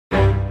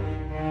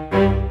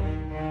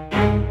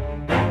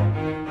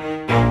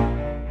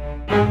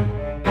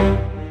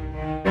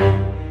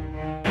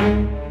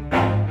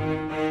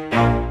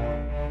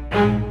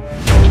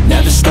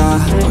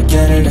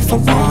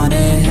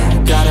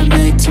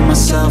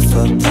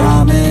but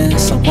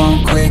promise I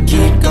won't quit,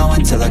 keep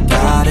going till I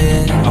got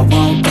it. I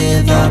won't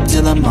give up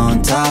till I'm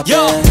on top.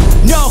 Yo,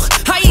 no,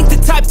 I ain't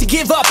the type to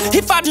give up.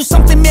 If I do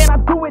something, man, I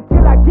do it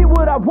till I get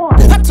what I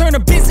want. I turn a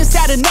business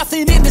out of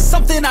nothing into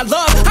something I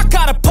love. I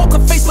got a poker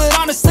face, but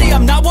honestly,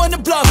 I'm not one to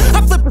bluff.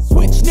 I flip a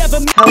switch, never.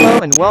 Hello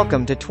and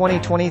welcome to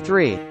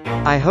 2023.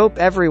 I hope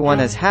everyone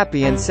is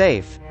happy and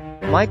safe.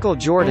 Michael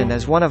Jordan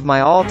is one of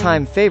my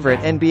all-time favorite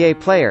NBA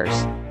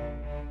players.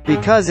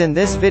 Because in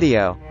this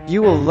video,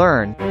 you will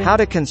learn how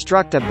to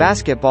construct a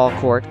basketball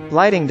court,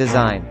 lighting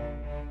design,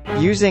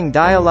 using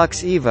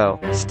Dialux Evo,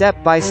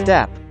 step by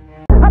step.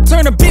 I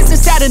turn a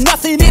business out of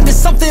nothing into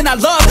something I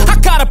love. I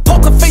got a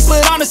poker face,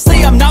 but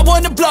honestly, I'm not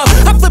one to bluff.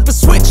 I flip a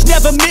switch,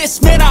 never miss,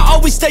 man, I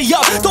always stay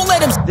up. Don't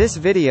let him. This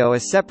video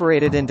is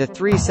separated into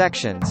 3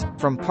 sections,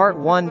 from part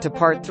 1 to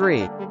part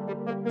 3.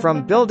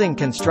 From building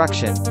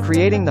construction,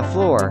 creating the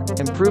floor,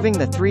 improving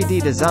the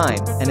 3D design,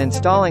 and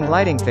installing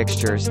lighting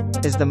fixtures,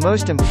 is the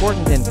most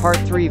important in part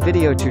 3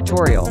 video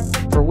tutorial,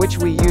 for which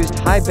we used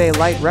high bay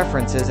light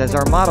references as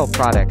our model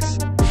products.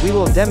 We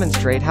will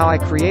demonstrate how I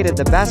created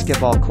the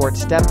basketball court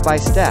step by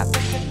step.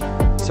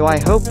 So I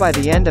hope by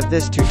the end of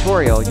this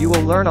tutorial you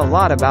will learn a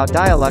lot about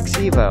Dialux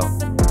Evo.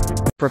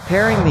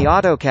 Preparing the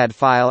AutoCAD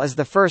file is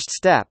the first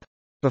step.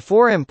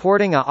 Before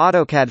importing a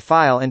AutoCAD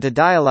file into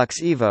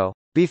Dialux Evo,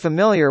 be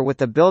familiar with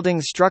the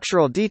building's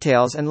structural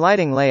details and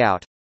lighting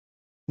layout.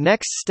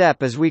 Next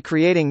step is we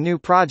creating new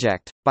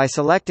project, by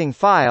selecting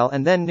File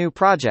and then New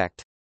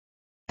Project.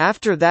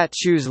 After that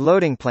choose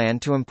Loading Plan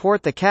to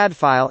import the CAD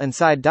file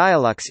inside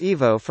Dialux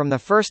Evo from the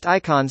first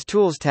icon's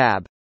Tools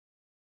tab.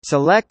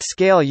 Select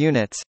Scale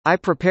Units, I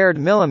prepared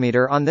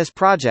millimeter on this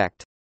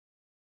project.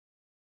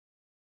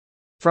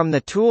 From the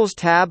Tools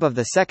tab of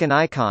the second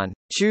icon,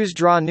 choose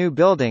Draw New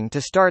Building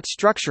to start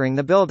structuring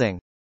the building.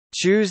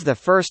 Choose the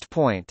first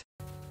point.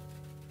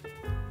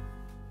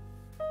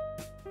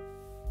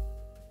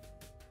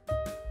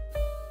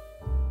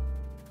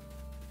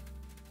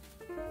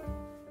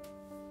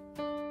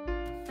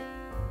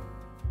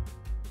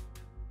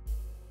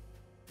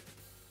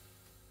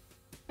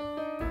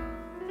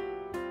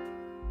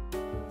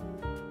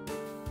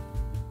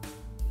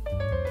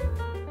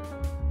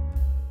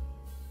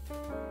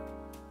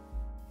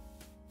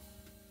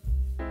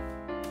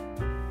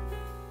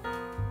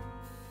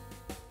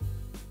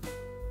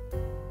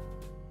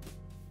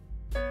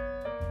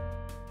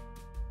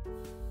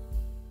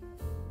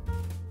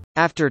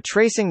 After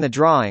tracing the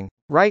drawing,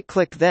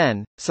 right-click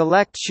then,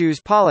 select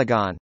Choose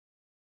Polygon.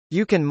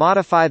 You can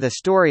modify the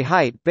story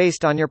height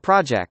based on your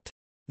project.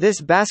 This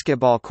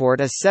basketball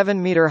court is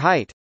 7 meter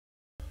height.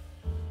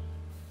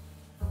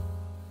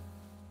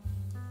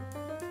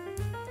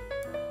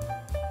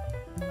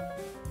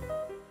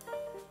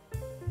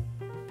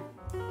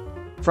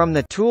 From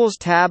the Tools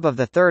tab of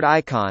the third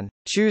icon,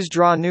 choose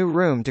Draw New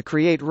Room to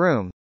create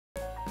room.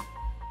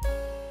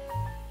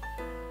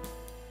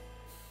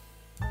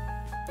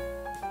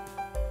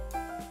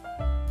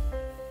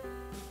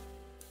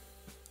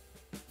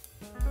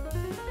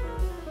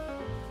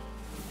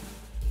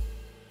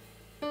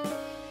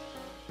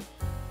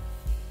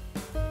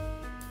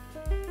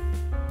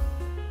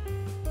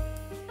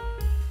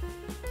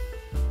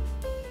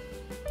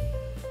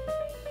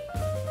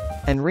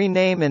 And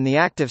rename in the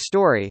active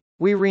story,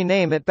 we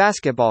rename it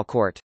Basketball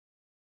Court.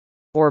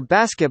 Or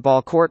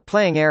Basketball Court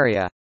Playing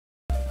Area.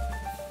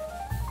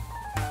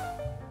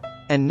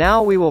 And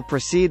now we will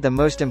proceed the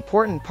most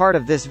important part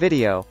of this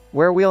video,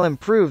 where we'll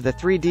improve the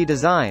 3D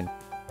design.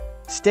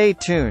 Stay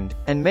tuned,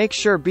 and make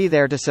sure be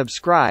there to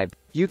subscribe.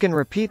 You can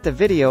repeat the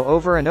video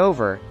over and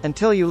over,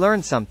 until you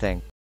learn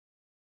something.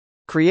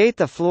 Create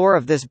the floor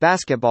of this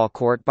basketball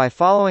court by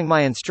following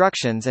my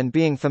instructions and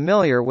being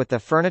familiar with the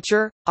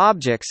furniture,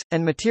 objects,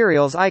 and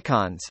materials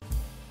icons.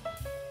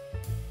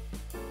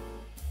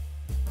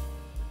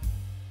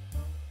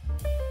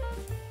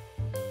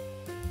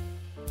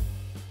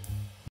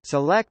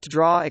 Select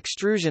Draw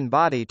Extrusion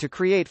Body to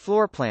create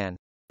floor plan.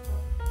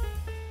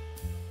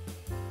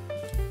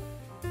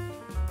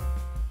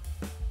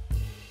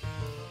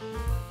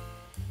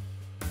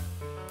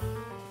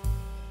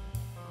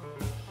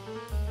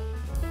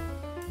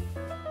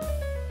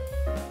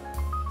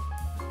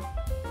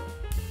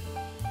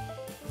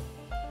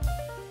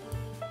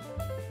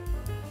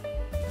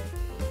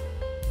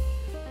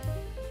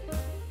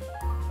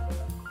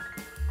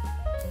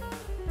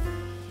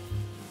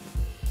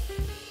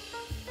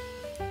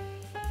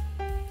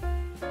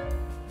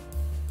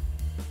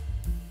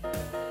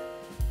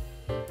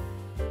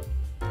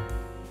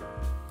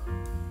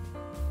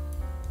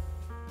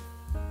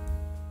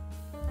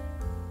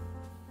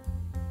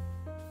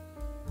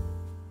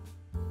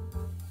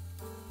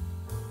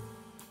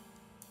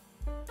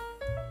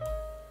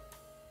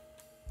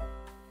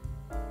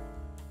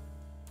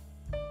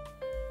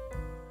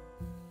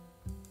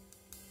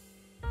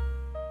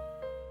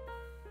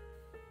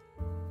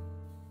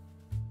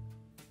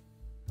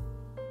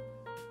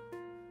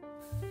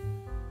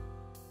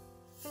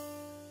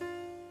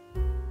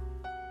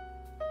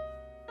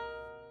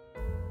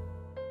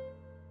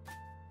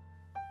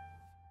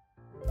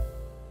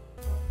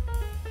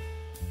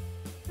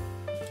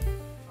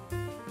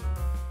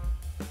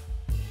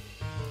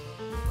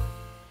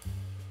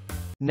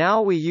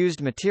 Now we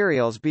used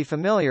materials. Be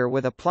familiar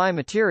with apply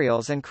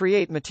materials and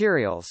create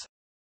materials.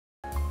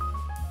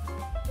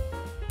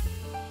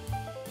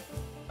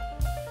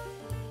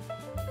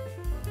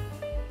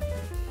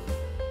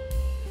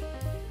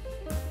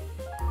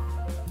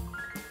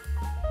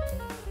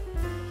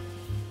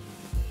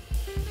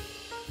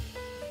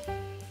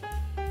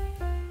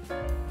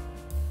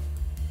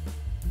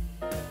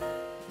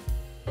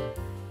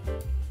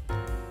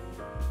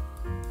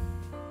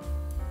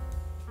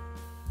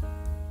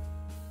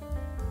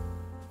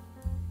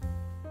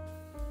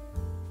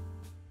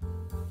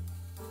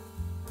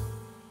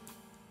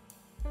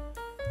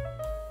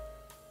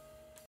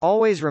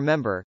 Always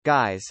remember,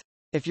 guys,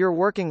 if you're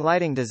working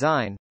lighting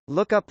design,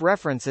 look up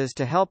references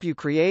to help you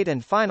create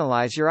and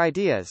finalize your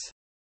ideas.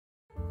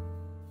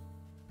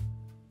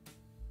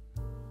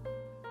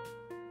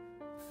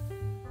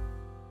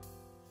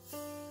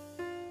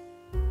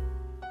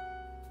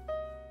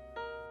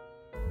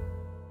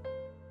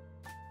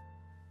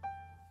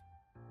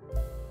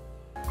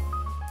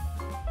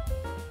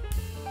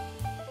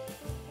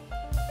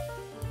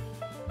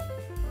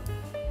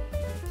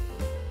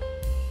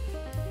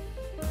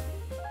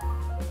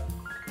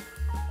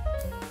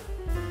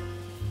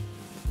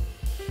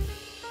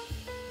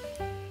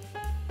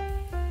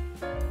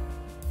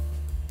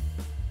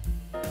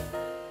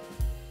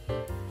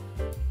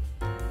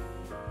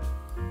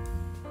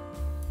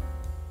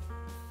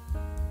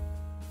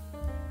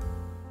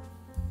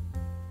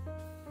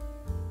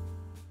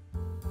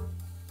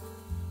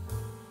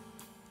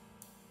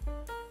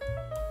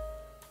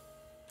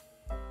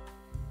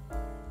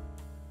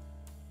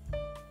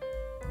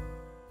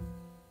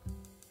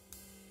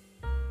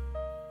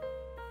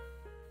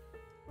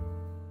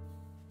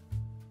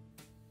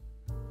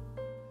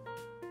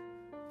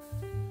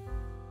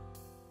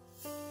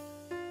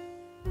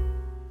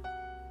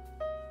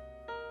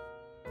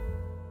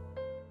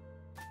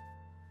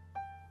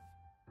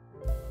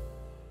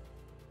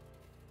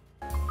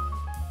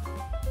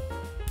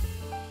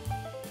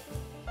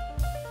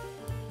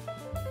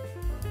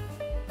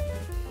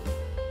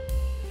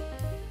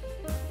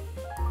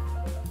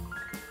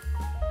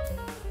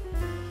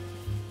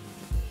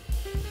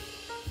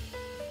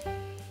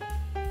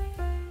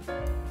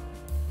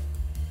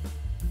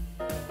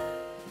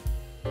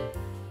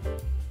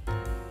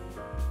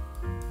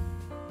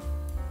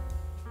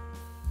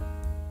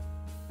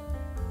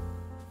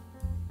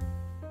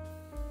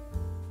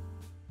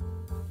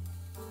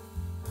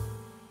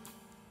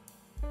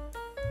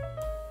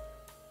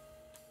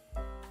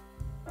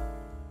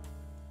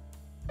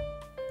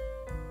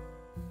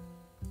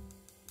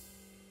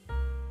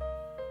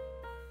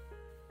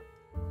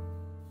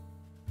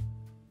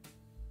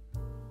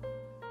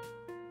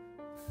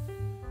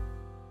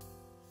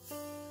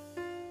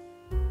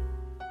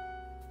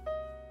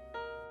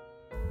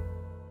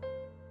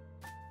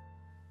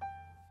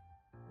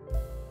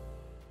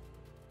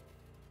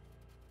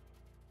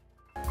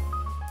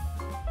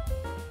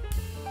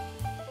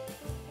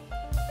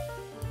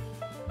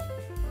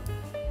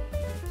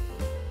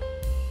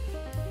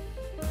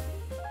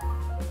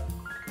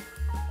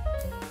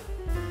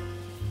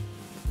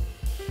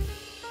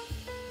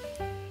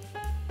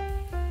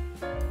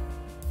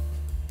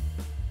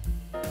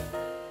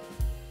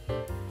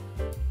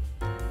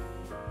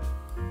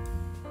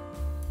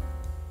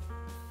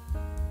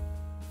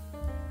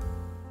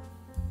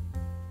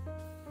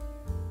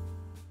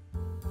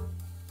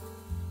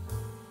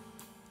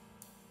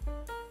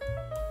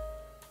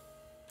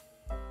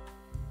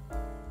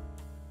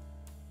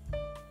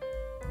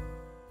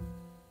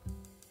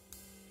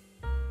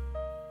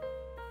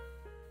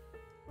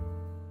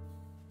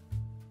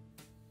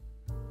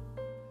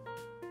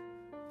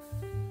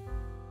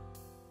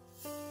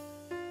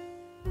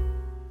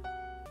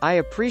 I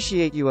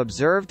appreciate you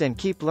observed and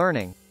keep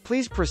learning.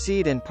 Please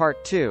proceed in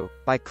part 2,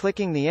 by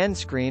clicking the end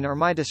screen or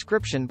my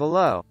description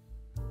below.